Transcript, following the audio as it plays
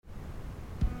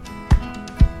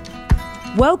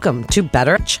Welcome to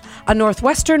Better, a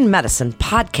Northwestern Medicine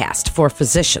podcast for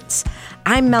physicians.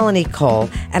 I'm Melanie Cole,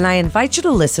 and I invite you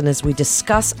to listen as we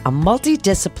discuss a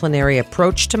multidisciplinary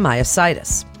approach to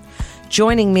myositis.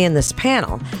 Joining me in this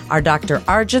panel are Dr.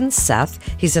 Arjun Seth.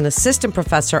 He's an assistant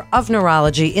professor of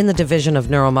neurology in the Division of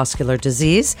Neuromuscular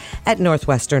Disease at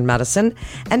Northwestern Medicine,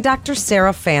 and Dr.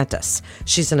 Sarah Fantas.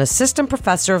 She's an assistant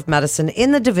professor of medicine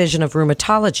in the Division of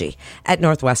Rheumatology at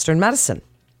Northwestern Medicine.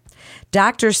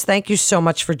 Doctors, thank you so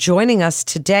much for joining us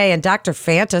today. And Dr.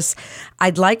 Fantas,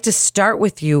 I'd like to start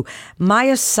with you.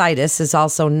 Myositis is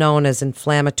also known as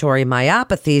inflammatory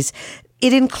myopathies.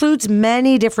 It includes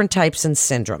many different types and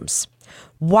syndromes.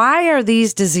 Why are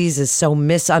these diseases so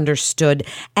misunderstood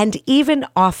and even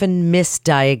often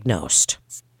misdiagnosed?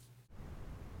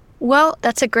 Well,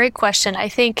 that's a great question. I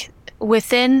think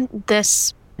within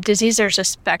this disease, there's a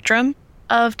spectrum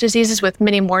of diseases with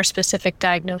many more specific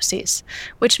diagnoses,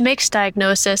 which makes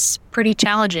diagnosis pretty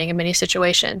challenging in many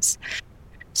situations.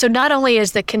 So not only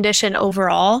is the condition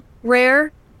overall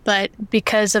rare, but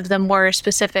because of the more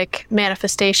specific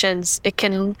manifestations, it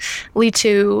can lead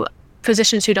to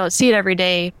physicians who don't see it every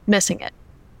day missing it.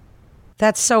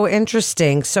 That's so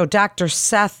interesting. So Dr.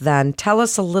 Seth, then, tell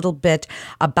us a little bit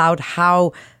about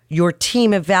how your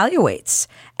team evaluates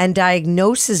and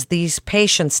diagnoses these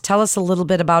patients. Tell us a little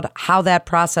bit about how that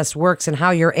process works and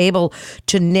how you're able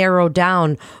to narrow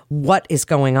down what is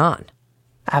going on.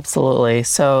 Absolutely.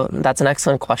 So that's an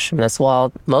excellent question as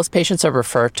well. Most patients are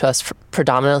referred to us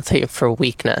predominantly for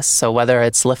weakness. So whether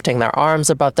it's lifting their arms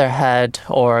above their head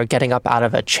or getting up out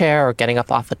of a chair or getting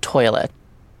up off a toilet.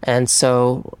 And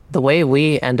so the way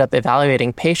we end up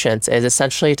evaluating patients is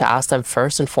essentially to ask them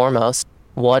first and foremost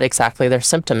what exactly their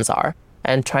symptoms are,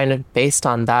 and trying to, based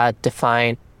on that,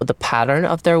 define the pattern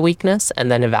of their weakness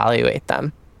and then evaluate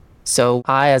them. So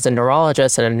I, as a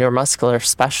neurologist and a neuromuscular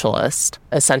specialist,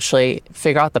 essentially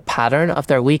figure out the pattern of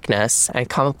their weakness and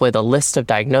come up with a list of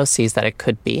diagnoses that it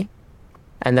could be.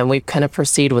 And then we kind of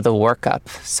proceed with a workup.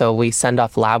 So we send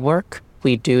off lab work.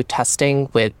 We do testing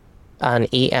with an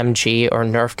EMG or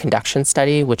nerve conduction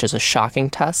study, which is a shocking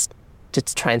test to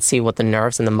try and see what the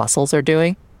nerves and the muscles are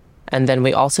doing. And then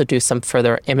we also do some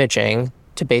further imaging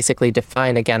to basically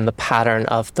define, again, the pattern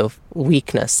of the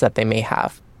weakness that they may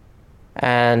have.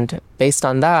 And based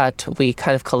on that, we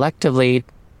kind of collectively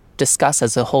discuss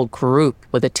as a whole group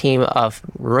with a team of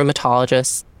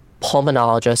rheumatologists,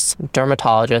 pulmonologists,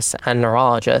 dermatologists, and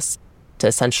neurologists to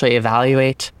essentially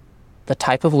evaluate the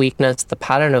type of weakness, the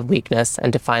pattern of weakness,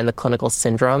 and define the clinical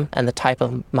syndrome and the type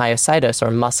of myositis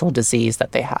or muscle disease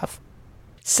that they have.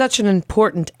 Such an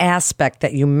important aspect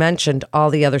that you mentioned all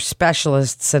the other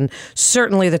specialists, and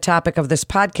certainly the topic of this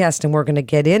podcast, and we're going to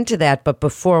get into that. But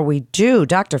before we do,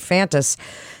 Dr. Fantas,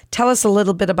 tell us a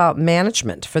little bit about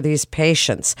management for these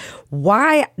patients.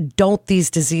 Why don't these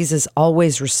diseases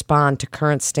always respond to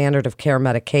current standard of care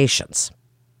medications?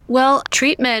 Well,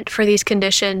 treatment for these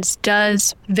conditions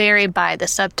does vary by the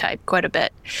subtype quite a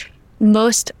bit.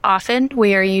 Most often,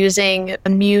 we are using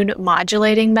immune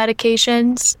modulating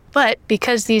medications, but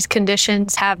because these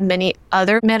conditions have many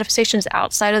other manifestations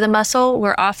outside of the muscle,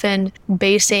 we're often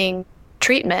basing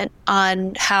treatment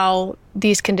on how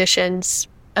these conditions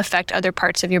affect other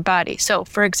parts of your body. So,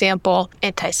 for example,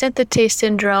 antisynthetase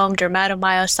syndrome,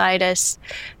 dermatomyositis,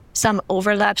 some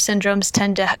overlap syndromes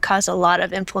tend to cause a lot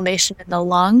of inflammation in the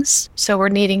lungs. So we're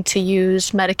needing to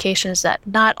use medications that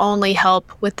not only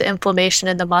help with the inflammation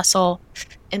in the muscle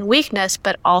and weakness,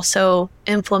 but also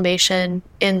inflammation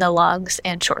in the lungs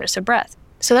and shortness of breath.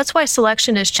 So that's why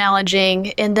selection is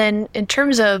challenging. And then in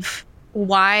terms of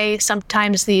why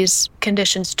sometimes these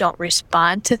conditions don't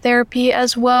respond to therapy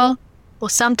as well,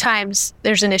 sometimes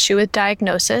there's an issue with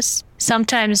diagnosis.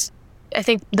 Sometimes I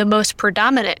think the most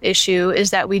predominant issue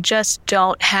is that we just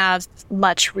don't have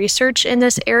much research in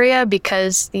this area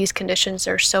because these conditions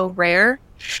are so rare.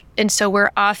 And so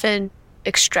we're often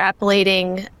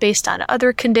extrapolating based on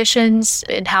other conditions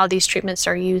and how these treatments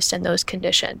are used in those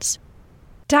conditions.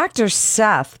 Dr.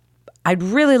 Seth, I'd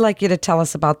really like you to tell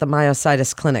us about the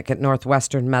myositis clinic at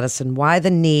Northwestern Medicine. Why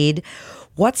the need?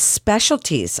 What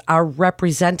specialties are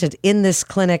represented in this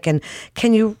clinic? And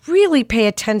can you really pay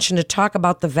attention to talk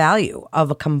about the value of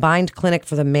a combined clinic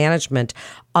for the management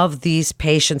of these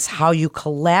patients, how you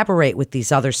collaborate with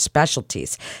these other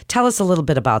specialties? Tell us a little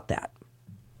bit about that.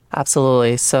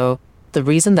 Absolutely. So the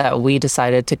reason that we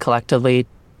decided to collectively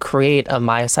create a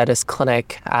myositis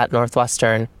clinic at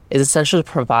Northwestern is essentially to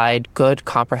provide good,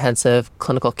 comprehensive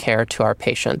clinical care to our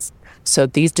patients. So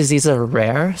these diseases are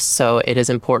rare, so it is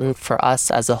important for us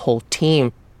as a whole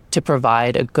team to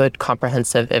provide a good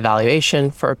comprehensive evaluation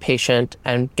for a patient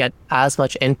and get as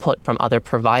much input from other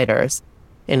providers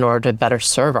in order to better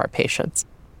serve our patients.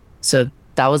 So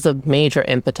that was a major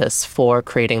impetus for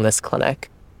creating this clinic.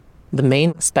 The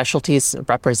main specialties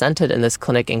represented in this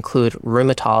clinic include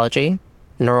rheumatology,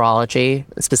 neurology,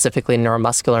 specifically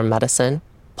neuromuscular medicine,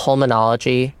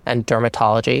 pulmonology, and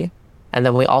dermatology. And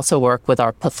then we also work with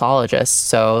our pathologists,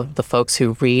 so the folks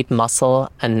who read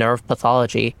muscle and nerve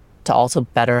pathology, to also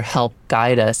better help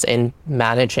guide us in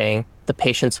managing the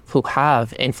patients who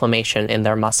have inflammation in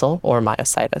their muscle or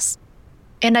myositis.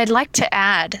 And I'd like to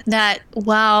add that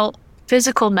while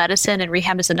physical medicine and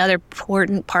rehab is another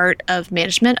important part of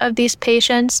management of these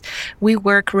patients, we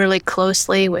work really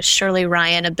closely with Shirley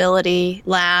Ryan Ability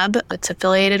Lab. It's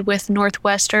affiliated with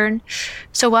Northwestern.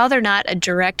 So while they're not a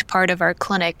direct part of our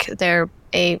clinic, they're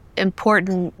an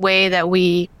important way that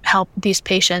we help these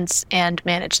patients and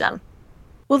manage them.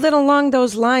 Well, then along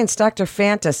those lines, Dr.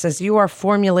 Fantis, as you are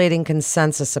formulating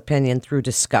consensus opinion through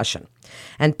discussion,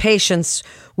 and patients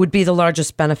would be the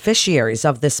largest beneficiaries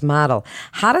of this model,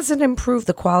 how does it improve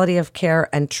the quality of care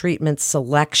and treatment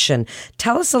selection?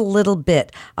 Tell us a little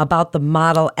bit about the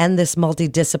model and this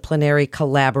multidisciplinary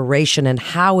collaboration and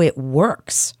how it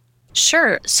works.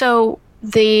 Sure. So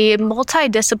the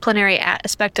multidisciplinary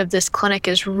aspect of this clinic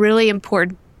is really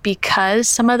important because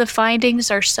some of the findings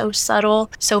are so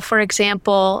subtle. So for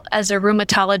example, as a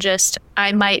rheumatologist,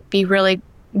 I might be really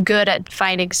good at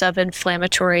findings of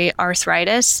inflammatory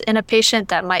arthritis in a patient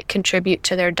that might contribute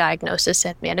to their diagnosis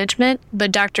and management.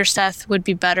 But Dr. Seth would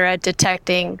be better at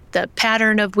detecting the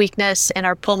pattern of weakness, and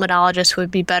our pulmonologist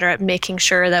would be better at making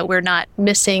sure that we're not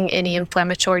missing any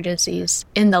inflammatory disease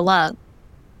in the lung.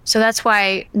 So that's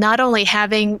why not only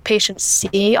having patients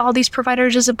see all these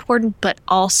providers is important, but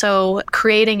also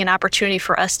creating an opportunity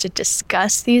for us to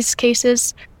discuss these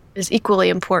cases is equally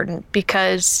important,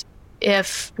 because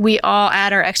if we all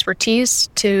add our expertise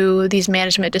to these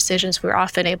management decisions, we're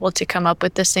often able to come up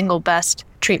with the single best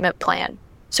treatment plan.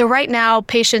 So right now,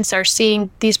 patients are seeing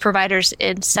these providers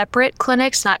in separate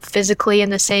clinics, not physically in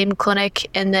the same clinic.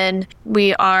 And then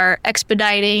we are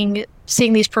expediting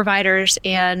seeing these providers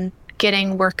and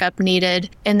getting workup needed.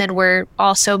 And then we're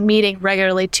also meeting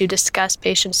regularly to discuss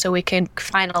patients so we can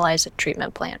finalize a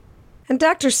treatment plan. And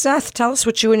Dr. Seth, tell us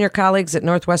what you and your colleagues at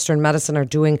Northwestern Medicine are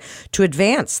doing to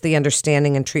advance the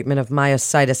understanding and treatment of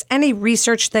myositis. Any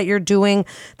research that you're doing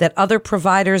that other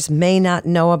providers may not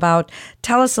know about?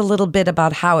 Tell us a little bit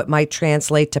about how it might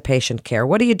translate to patient care.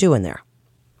 What are you doing there?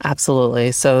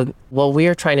 Absolutely. So what we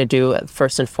are trying to do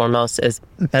first and foremost is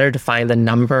better define the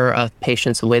number of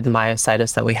patients with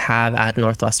myositis that we have at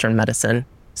Northwestern Medicine.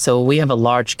 So we have a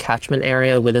large catchment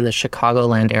area within the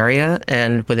Chicagoland area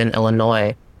and within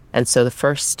Illinois. And so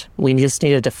we just need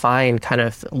to define kind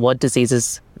of what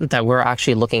diseases that we're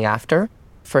actually looking after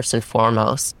first and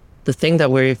foremost. The thing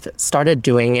that we've started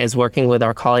doing is working with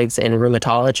our colleagues in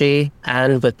rheumatology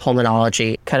and with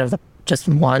pulmonology, kind of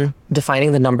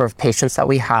defining the number of patients that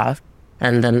we have.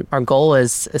 And then our goal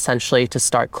is essentially to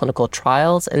start clinical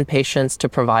trials in patients to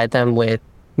provide them with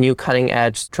new cutting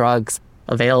edge drugs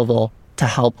available to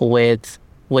help with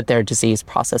their disease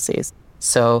processes.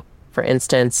 So for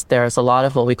instance, there's a lot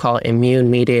of what we call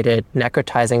immune-mediated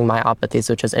necrotizing myopathies,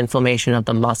 which is inflammation of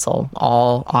the muscle,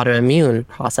 all autoimmune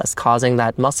process causing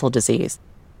that muscle disease.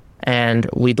 And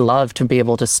we'd love to be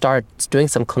able to start doing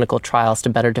some clinical trials to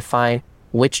better define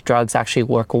which drugs actually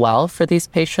work well for these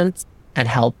patients and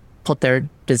help put their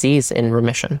disease in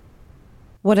remission.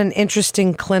 What an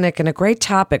interesting clinic and a great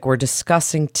topic we're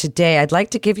discussing today. I'd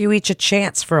like to give you each a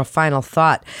chance for a final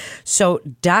thought. So,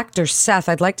 Dr. Seth,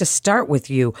 I'd like to start with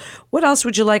you. What else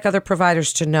would you like other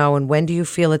providers to know, and when do you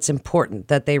feel it's important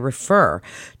that they refer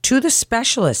to the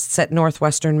specialists at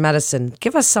Northwestern Medicine?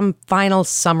 Give us some final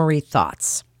summary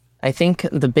thoughts. I think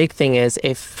the big thing is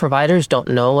if providers don't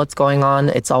know what's going on,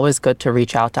 it's always good to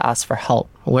reach out to us for help.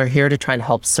 We're here to try and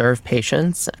help serve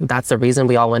patients. That's the reason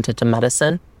we all went into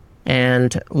medicine.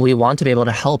 And we want to be able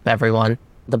to help everyone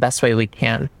the best way we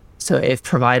can. So if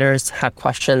providers have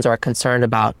questions or are concerned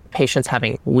about patients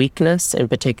having weakness, in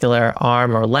particular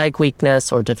arm or leg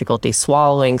weakness, or difficulty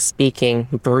swallowing, speaking,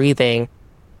 breathing,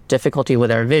 difficulty with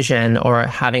their vision, or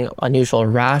having unusual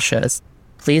rashes,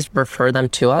 please refer them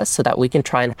to us so that we can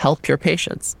try and help your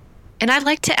patients. And I'd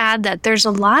like to add that there's a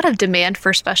lot of demand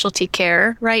for specialty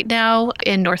care right now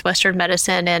in Northwestern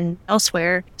Medicine and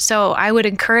elsewhere. So I would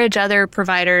encourage other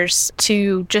providers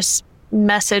to just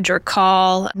message or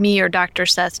call me or Dr.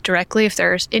 Seth directly if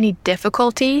there's any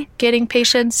difficulty getting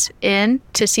patients in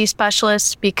to see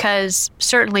specialists, because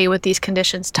certainly with these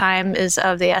conditions, time is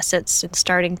of the essence in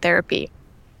starting therapy.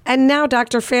 And now,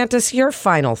 Dr. Fantis, your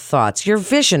final thoughts, your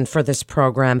vision for this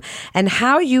program, and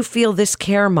how you feel this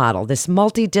care model, this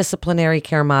multidisciplinary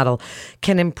care model,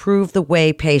 can improve the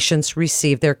way patients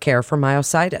receive their care for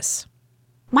myositis.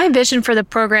 My vision for the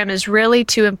program is really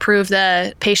to improve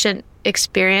the patient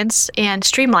experience and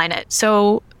streamline it.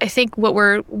 So I think what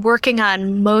we're working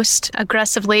on most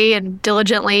aggressively and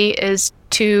diligently is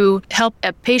to help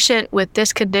a patient with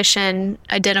this condition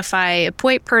identify a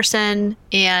point person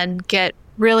and get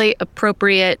really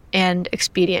appropriate and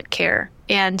expedient care.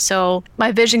 And so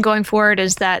my vision going forward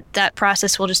is that that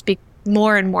process will just be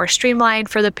more and more streamlined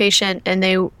for the patient, and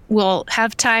they will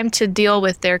have time to deal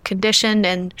with their condition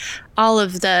and all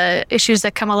of the issues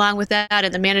that come along with that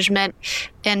and the management,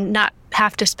 and not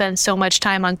have to spend so much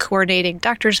time on coordinating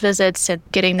doctor's visits and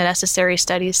getting the necessary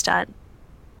studies done.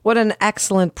 What an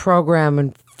excellent program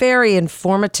and very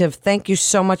informative. Thank you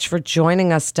so much for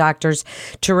joining us, doctors.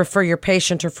 To refer your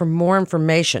patient or for more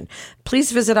information,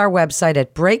 please visit our website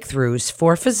at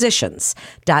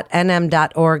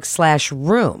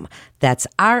breakthroughsforphysicians.nm.org/room. That's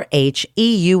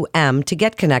RHEUM to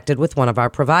get connected with one of our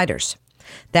providers.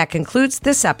 That concludes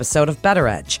this episode of Better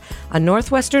Edge, a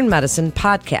Northwestern Medicine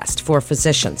podcast for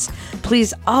physicians.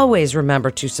 Please always remember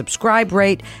to subscribe,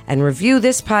 rate, and review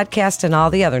this podcast and all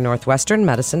the other Northwestern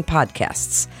Medicine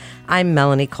podcasts. I'm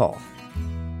Melanie Cole.